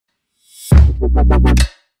Hello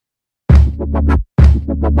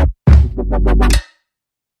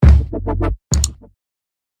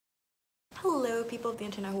people of the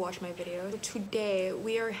internet who watch my video. Today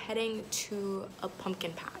we are heading to a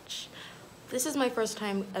pumpkin patch. This is my first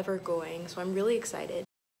time ever going, so I'm really excited.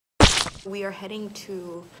 We are heading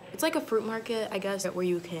to, it's like a fruit market, I guess, where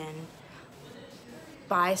you can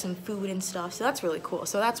buy some food and stuff, so that's really cool.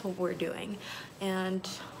 So that's what we're doing. And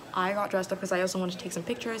I got dressed up because I also wanted to take some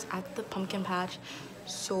pictures at the pumpkin patch.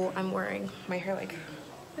 So I'm wearing my hair like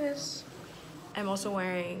this. I'm also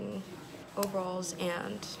wearing overalls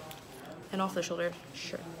and an off-the-shoulder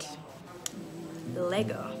shirt.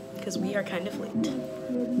 Lego, because we are kind of late.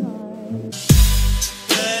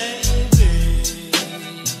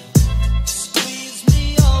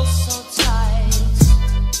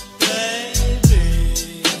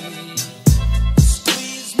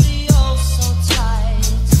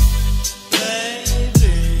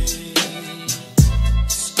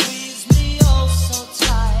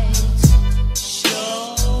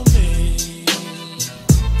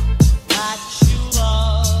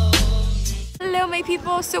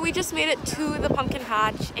 People, so we just made it to the pumpkin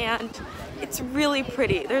patch and it's really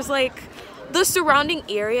pretty. There's like the surrounding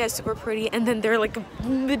area is super pretty, and then there are like a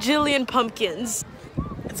bajillion pumpkins.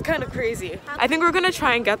 It's kind of crazy. I think we're gonna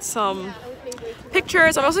try and get some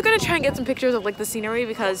pictures. I'm also gonna try and get some pictures of like the scenery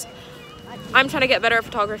because I'm trying to get better at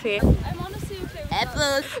photography.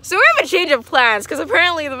 So we have a change of plans because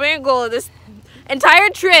apparently the main goal of this entire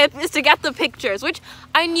trip is to get the pictures, which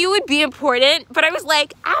I knew would be important, but I was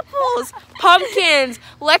like, apples, pumpkins,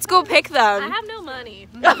 let's go pick them. I have no money.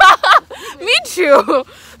 Me too.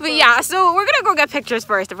 But yeah, so we're gonna go get pictures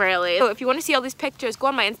first apparently. So if you want to see all these pictures, go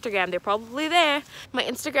on my Instagram. They're probably there. My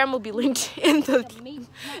Instagram will be linked in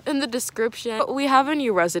the description. We have a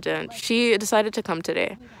new resident. She decided to come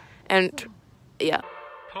today. And yeah.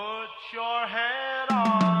 Put your head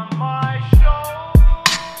on my shoulder.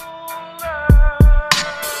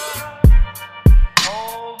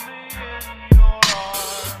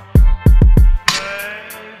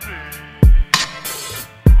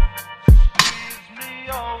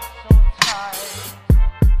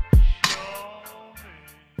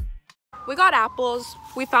 We got apples,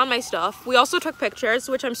 we found my stuff. We also took pictures,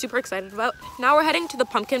 which I'm super excited about. Now we're heading to the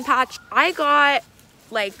pumpkin patch. I got,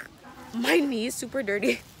 like, my knees super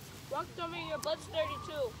dirty. Rock me, your butt's dirty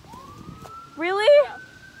too. Really? Yeah.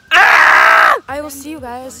 Ah! I will see you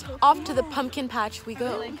guys. Off to the pumpkin patch we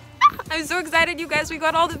go. I'm so excited, you guys. We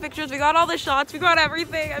got all the pictures, we got all the shots, we got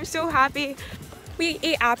everything. I'm so happy. We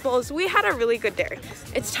ate apples. We had a really good day.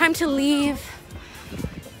 It's time to leave.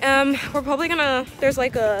 We're probably gonna, there's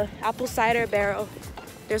like a apple cider barrel.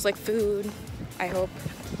 There's like food, I hope.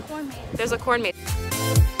 Corn maze. There's a corn maze.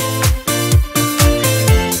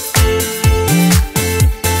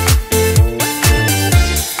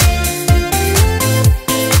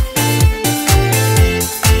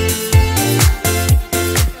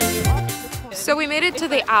 So we made it to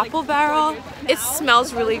the apple barrel. It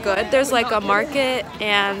smells really good. There's like a market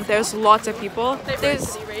and there's lots of people.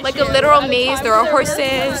 There's like a literal maze. There are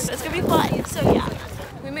horses. It's gonna be fun. So yeah.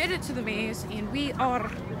 We made it to the maze and we are,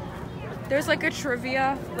 there's like a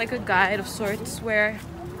trivia, like a guide of sorts where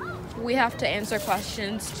we have to answer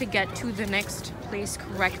questions to get to the next place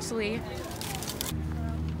correctly.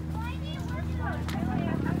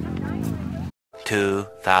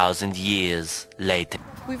 2,000 years later.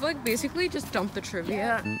 We've like basically just dumped the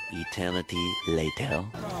trivia. Eternity later.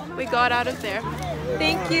 We got out of there.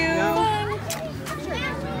 Thank you.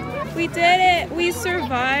 We did it. We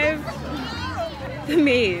survived the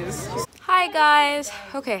maze. Hi guys.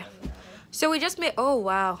 Okay. So we just made, oh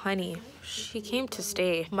wow, honey. She came to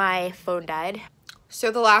stay. My phone died.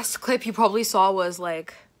 So the last clip you probably saw was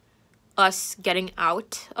like us getting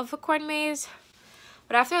out of the corn maze.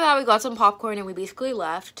 But after that we got some popcorn and we basically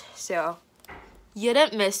left. So you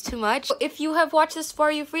didn't miss too much. If you have watched this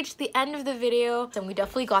far, you've reached the end of the video. And we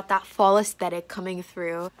definitely got that fall aesthetic coming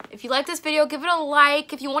through. If you like this video, give it a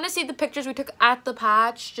like. If you want to see the pictures we took at the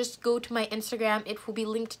patch, just go to my Instagram. It will be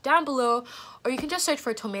linked down below. Or you can just search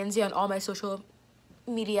for Tomanzi on all my social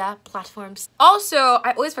media platforms. Also,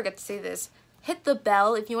 I always forget to say this. Hit the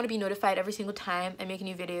bell if you want to be notified every single time I make a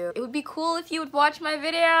new video. It would be cool if you would watch my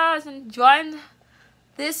videos and join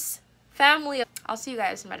this family. I'll see you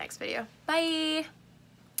guys in my next video. Bye.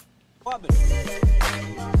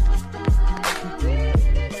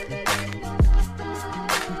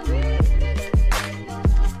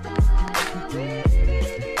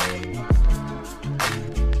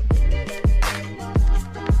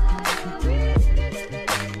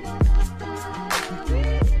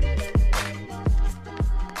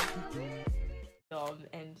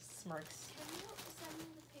 And smirks. Can you send me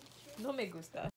the picture? No me gusta.